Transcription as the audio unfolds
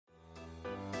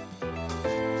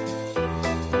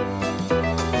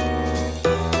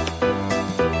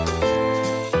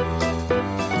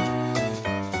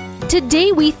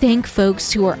Today we thank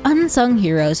folks who are unsung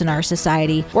heroes in our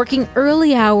society, working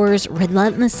early hours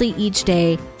relentlessly each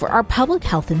day for our public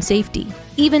health and safety.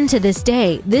 Even to this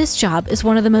day, this job is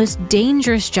one of the most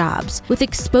dangerous jobs, with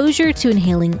exposure to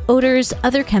inhaling odors,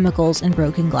 other chemicals, and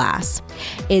broken glass.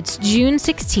 It's June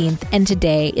 16th, and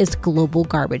today is Global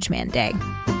Garbage Man Day.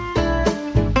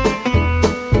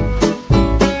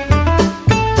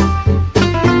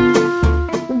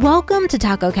 Welcome to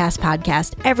TacoCast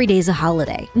Podcast. Every day's a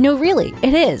holiday. No, really,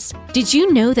 it is. Did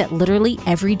you know that literally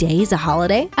every day is a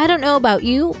holiday? I don't know about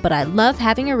you, but I love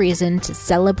having a reason to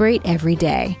celebrate every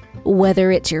day.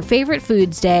 Whether it's your favorite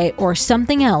foods day or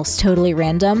something else totally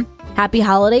random, happy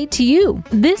holiday to you.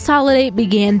 This holiday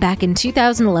began back in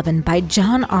 2011 by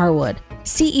John Arwood,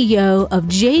 CEO of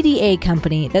JDA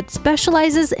Company that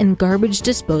specializes in garbage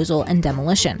disposal and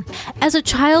demolition. As a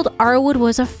child, Arwood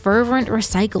was a fervent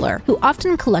recycler who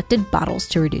often collected bottles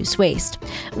to reduce waste.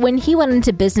 When he went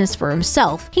into business for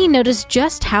himself, he noticed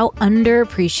just how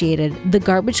underappreciated the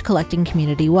garbage collecting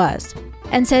community was,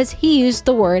 and says he used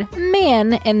the word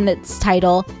man in its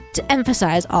title to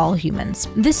emphasize all humans.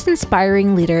 This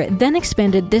inspiring leader then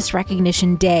expanded this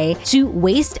recognition day to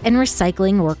Waste and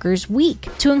Recycling Workers Week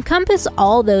to encompass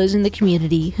all those in the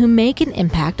community who make an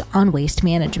impact on waste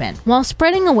management. While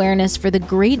spreading awareness for the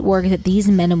great work that these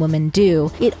men and women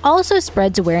do, it also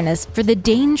spreads awareness for the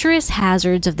dangerous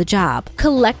hazards of the job.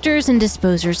 Collectors and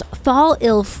disposers fall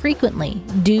ill frequently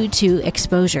due to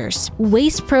exposures.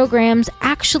 Waste programs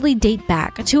actually date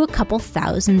back to a couple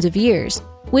thousands of years,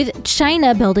 with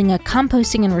China building a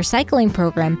composting and recycling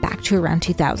program back to around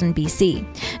 2000 BC.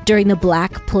 During the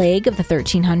Black Plague of the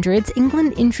 1300s,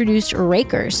 England introduced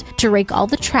rakers to rake all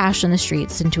the trash on the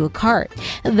streets into a cart.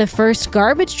 The first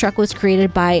garbage truck was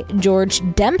created by George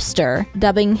Dempster,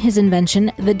 dubbing his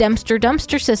invention the Dempster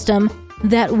dumpster system,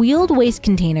 that wheeled waste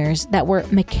containers that were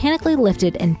mechanically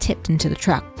lifted and tipped into the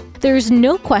truck. There is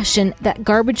no question that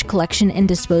garbage collection and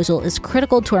disposal is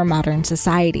critical to our modern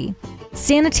society.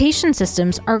 Sanitation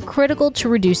systems are critical to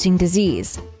reducing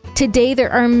disease. Today,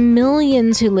 there are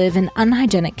millions who live in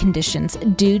unhygienic conditions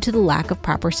due to the lack of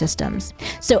proper systems.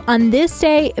 So on this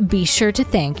day, be sure to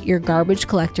thank your garbage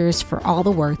collectors for all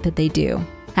the work that they do.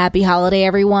 Happy holiday,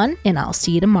 everyone, and I'll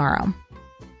see you tomorrow.